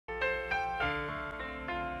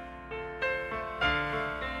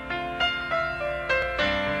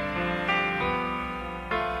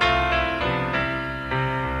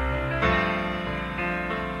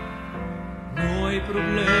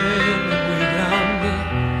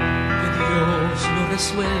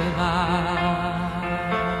resuelva.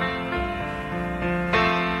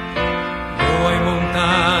 No hay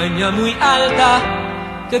montaña muy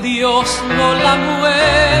alta que Dios no la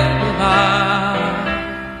mueva.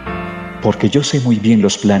 Porque yo sé muy bien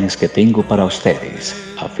los planes que tengo para ustedes,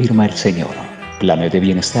 afirma el Señor, planes de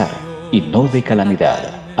bienestar y no de calamidad,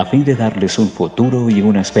 a fin de darles un futuro y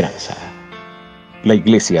una esperanza. La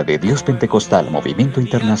Iglesia de Dios Pentecostal Movimiento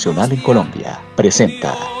Internacional en Colombia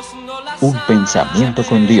presenta Un Pensamiento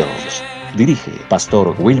con Dios. Dirige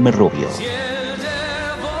Pastor Willmer Rubio.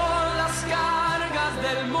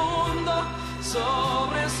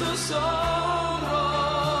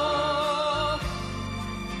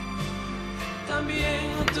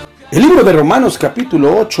 El libro de Romanos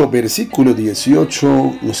capítulo 8 versículo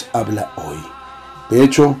 18 nos habla hoy. De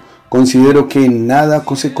hecho, considero que en nada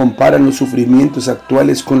se comparan los sufrimientos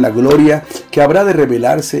actuales con la gloria que habrá de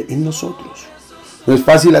revelarse en nosotros. No es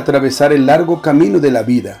fácil atravesar el largo camino de la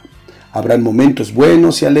vida. Habrán momentos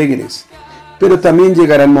buenos y alegres, pero también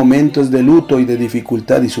llegarán momentos de luto y de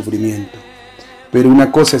dificultad y sufrimiento. Pero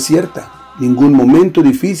una cosa es cierta, ningún momento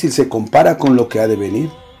difícil se compara con lo que ha de venir.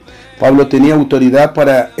 Pablo tenía autoridad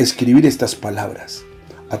para escribir estas palabras.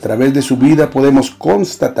 A través de su vida podemos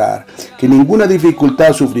constatar que ninguna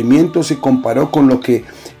dificultad o sufrimiento se comparó con lo que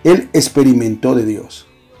él experimentó de Dios.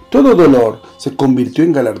 Todo dolor se convirtió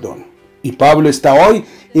en galardón. Y Pablo está hoy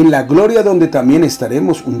en la gloria donde también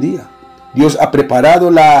estaremos un día. Dios ha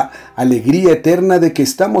preparado la alegría eterna de que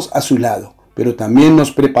estamos a su lado, pero también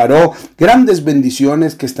nos preparó grandes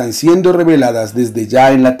bendiciones que están siendo reveladas desde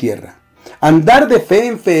ya en la tierra. Andar de fe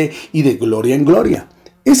en fe y de gloria en gloria.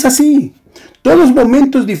 Es así. Todos los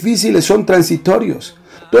momentos difíciles son transitorios.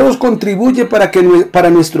 Todos contribuyen para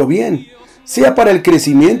nuestro bien, sea para el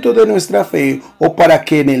crecimiento de nuestra fe o para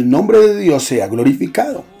que en el nombre de Dios sea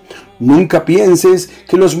glorificado. Nunca pienses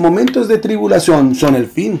que los momentos de tribulación son el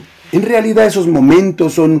fin. En realidad esos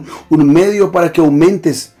momentos son un medio para que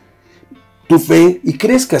aumentes tu fe y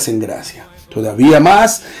crezcas en gracia. Todavía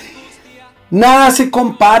más, nada se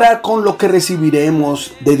compara con lo que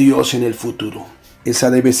recibiremos de Dios en el futuro. Esa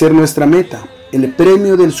debe ser nuestra meta, el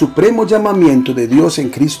premio del supremo llamamiento de Dios en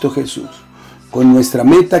Cristo Jesús. Con nuestra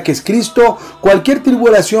meta que es Cristo, cualquier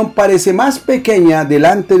tribulación parece más pequeña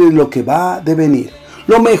delante de lo que va a devenir.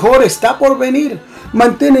 Lo mejor está por venir.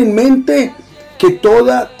 Mantén en mente que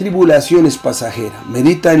toda tribulación es pasajera.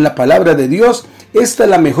 Medita en la palabra de Dios. Esta es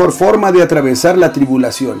la mejor forma de atravesar las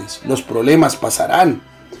tribulaciones. Los problemas pasarán.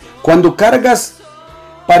 Cuando cargas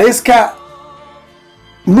parezca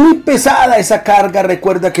muy pesada esa carga,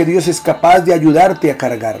 recuerda que Dios es capaz de ayudarte a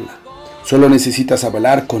cargarla. Solo necesitas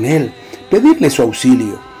hablar con Él, pedirle su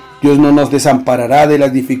auxilio. Dios no nos desamparará de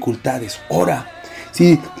las dificultades. Ora.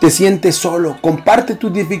 Si te sientes solo, comparte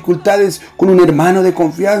tus dificultades con un hermano de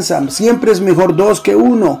confianza. Siempre es mejor dos que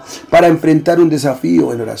uno para enfrentar un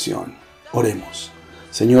desafío en oración. Oremos.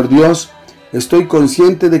 Señor Dios, estoy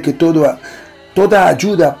consciente de que toda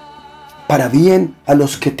ayuda para bien a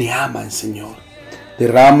los que te aman, Señor.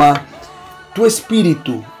 Derrama tu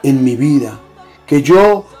espíritu en mi vida, que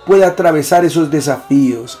yo pueda atravesar esos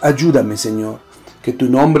desafíos. Ayúdame, Señor, que tu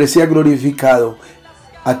nombre sea glorificado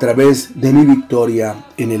a través de mi victoria,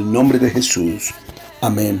 en el nombre de Jesús.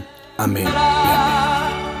 Amén, amén y amén.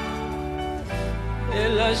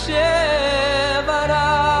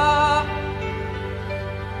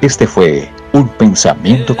 Este fue Un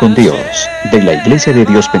Pensamiento con Dios, de la Iglesia de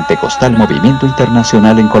Dios Pentecostal Movimiento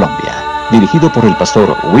Internacional en Colombia, dirigido por el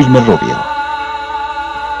pastor Willmer Rubio.